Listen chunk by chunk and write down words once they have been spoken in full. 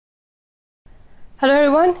Hello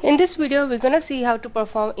everyone, in this video we're going to see how to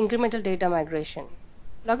perform incremental data migration.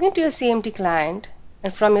 Log into your CMT client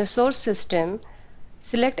and from your source system,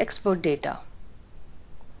 select export data.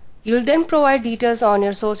 You will then provide details on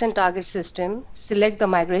your source and target system, select the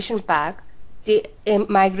migration pack, the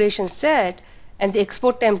migration set and the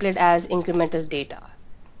export template as incremental data.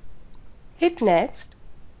 Hit next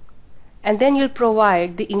and then you'll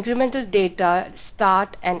provide the incremental data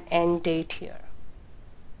start and end date here.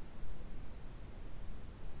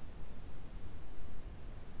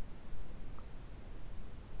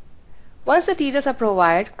 Once the details are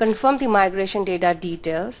provided, confirm the migration data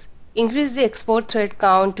details, increase the export thread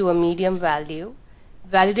count to a medium value,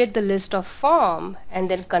 validate the list of form,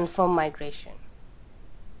 and then confirm migration.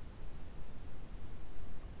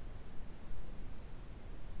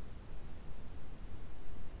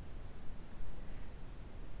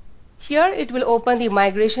 Here it will open the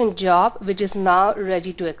migration job which is now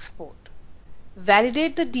ready to export.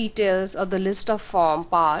 Validate the details of the list of form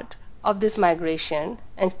part of this migration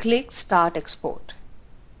and click Start Export.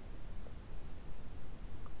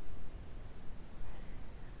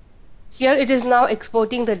 Here it is now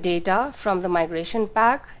exporting the data from the migration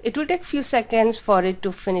pack. It will take few seconds for it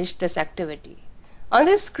to finish this activity. On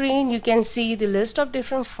this screen you can see the list of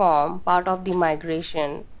different form part of the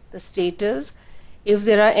migration, the status, if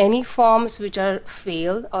there are any forms which are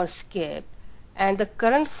failed or skipped, and the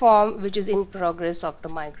current form which is in progress of the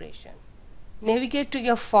migration. Navigate to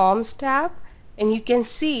your Forms tab and you can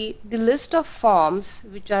see the list of forms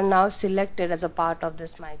which are now selected as a part of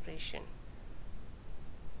this migration.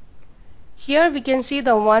 Here we can see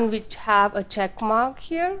the one which have a check mark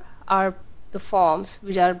here are the forms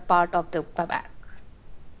which are part of the pack.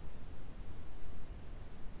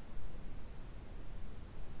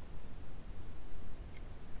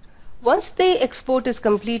 Once the export is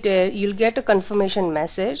completed, you'll get a confirmation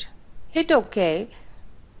message. Hit OK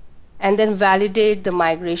and then validate the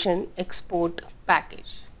migration export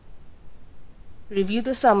package. Review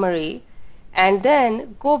the summary and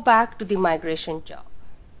then go back to the migration job.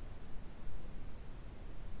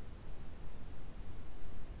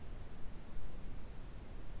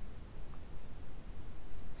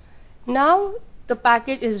 Now the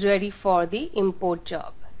package is ready for the import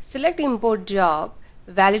job. Select import job,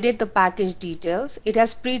 validate the package details. It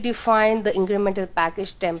has predefined the incremental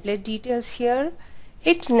package template details here.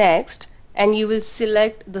 Hit next and you will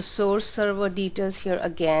select the source server details here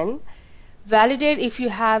again. Validate if you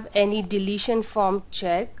have any deletion form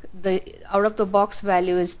check. The out of the box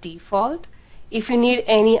value is default. If you need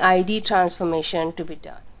any ID transformation to be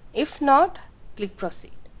done. If not, click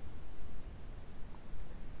proceed.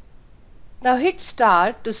 Now hit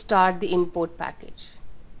start to start the import package.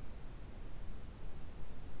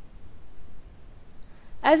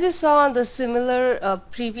 As we saw on the similar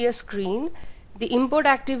previous screen, the import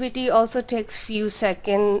activity also takes few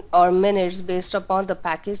seconds or minutes based upon the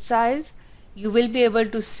package size. You will be able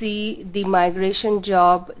to see the migration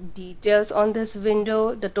job details on this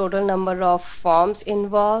window, the total number of forms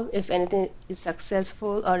involved, if anything is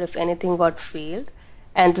successful or if anything got failed,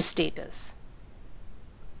 and the status.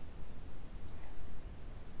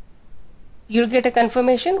 You'll get a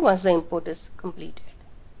confirmation once the import is completed.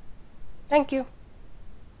 Thank you.